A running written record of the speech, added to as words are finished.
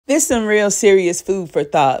This some real serious food for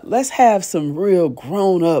thought. Let's have some real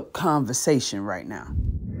grown-up conversation right now.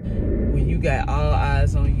 When you got all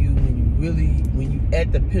eyes on you, when you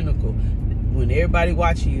at the pinnacle, when everybody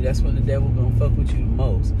watching you, that's when the devil gonna fuck with you the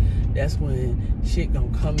most. That's when shit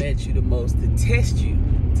gonna come at you the most to test you,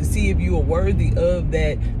 to see if you are worthy of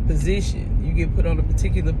that position. You get put on a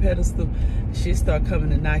particular pedestal, shit start coming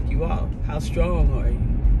to knock you off. How strong are you?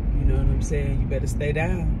 You know what I'm saying? You better stay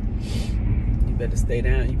down. You better stay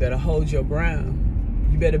down. You better hold your ground.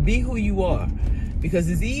 You better be who you are. Because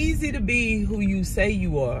it's easy to be who you say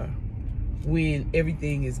you are when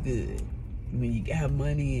everything is good. When you got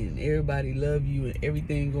money and everybody love you and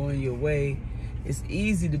everything going your way, it's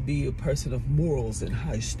easy to be a person of morals and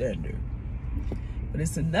high standard. But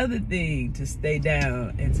it's another thing to stay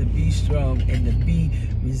down and to be strong and to be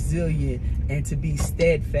resilient and to be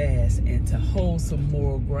steadfast and to hold some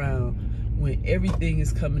moral ground when everything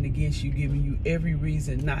is coming against you, giving you every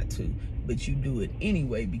reason not to. But you do it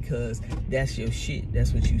anyway because that's your shit.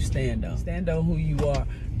 That's what you stand on. Stand on who you are,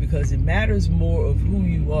 because it matters more of who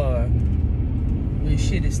you are when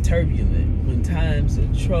shit is turbulent, when times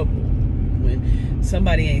are trouble, when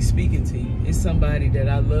somebody ain't speaking to you. It's somebody that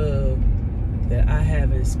I love that I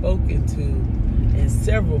haven't spoken to in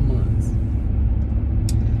several months.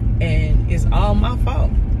 And it's all my fault.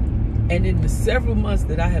 And in the several months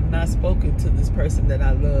that I have not spoken to this person that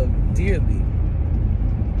I love dearly,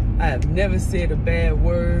 I have never said a bad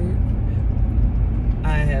word.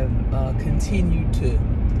 I have continued to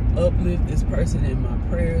uplift this person in my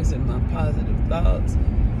prayers and my positive thoughts.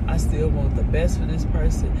 I still want the best for this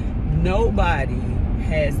person. Nobody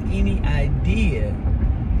has any idea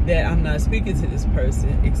that I'm not speaking to this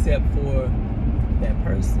person except for that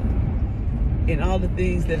person. And all the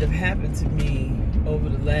things that have happened to me over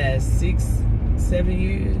the last 6-7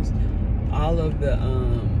 years, all of the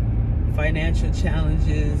financial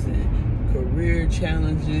challenges and career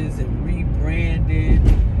challenges and rebranding,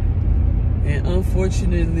 and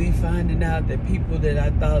unfortunately finding out that people that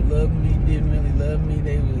I thought loved me didn't really love me.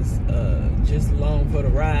 They was just along for the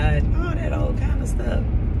ride, all that old kind of stuff.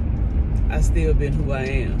 I still been who I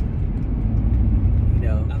am. You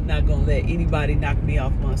know, I'm not gonna let anybody knock me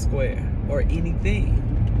off my square or anything,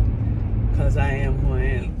 because I am who I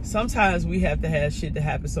am. Sometimes we have to have shit to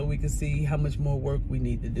happen so we can see how much more work we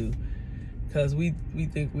need to do. Because we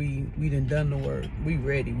think we done the work. We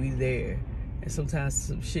ready, we there. And sometimes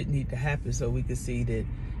some shit need to happen so we can see that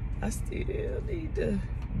I still need to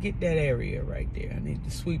get that area right there. I need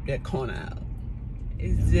to sweep that corner out.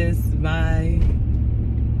 It's just my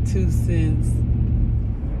 2 cents.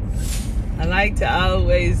 I like to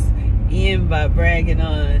always end by bragging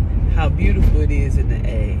on how beautiful it is in the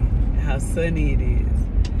A, how sunny it is.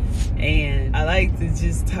 And I like to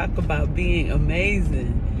just talk about being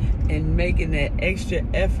amazing and making that extra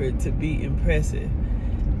effort to be impressive.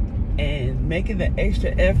 And making the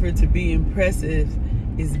extra effort to be impressive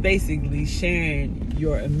is basically sharing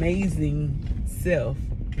your amazing self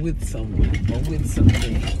with someone or with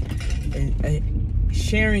something. And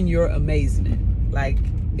sharing your amazement. Like,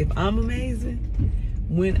 if I'm amazing,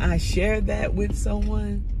 when I share that with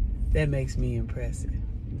someone, that makes me impressive.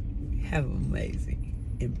 Have an amazing,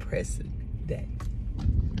 impressive day.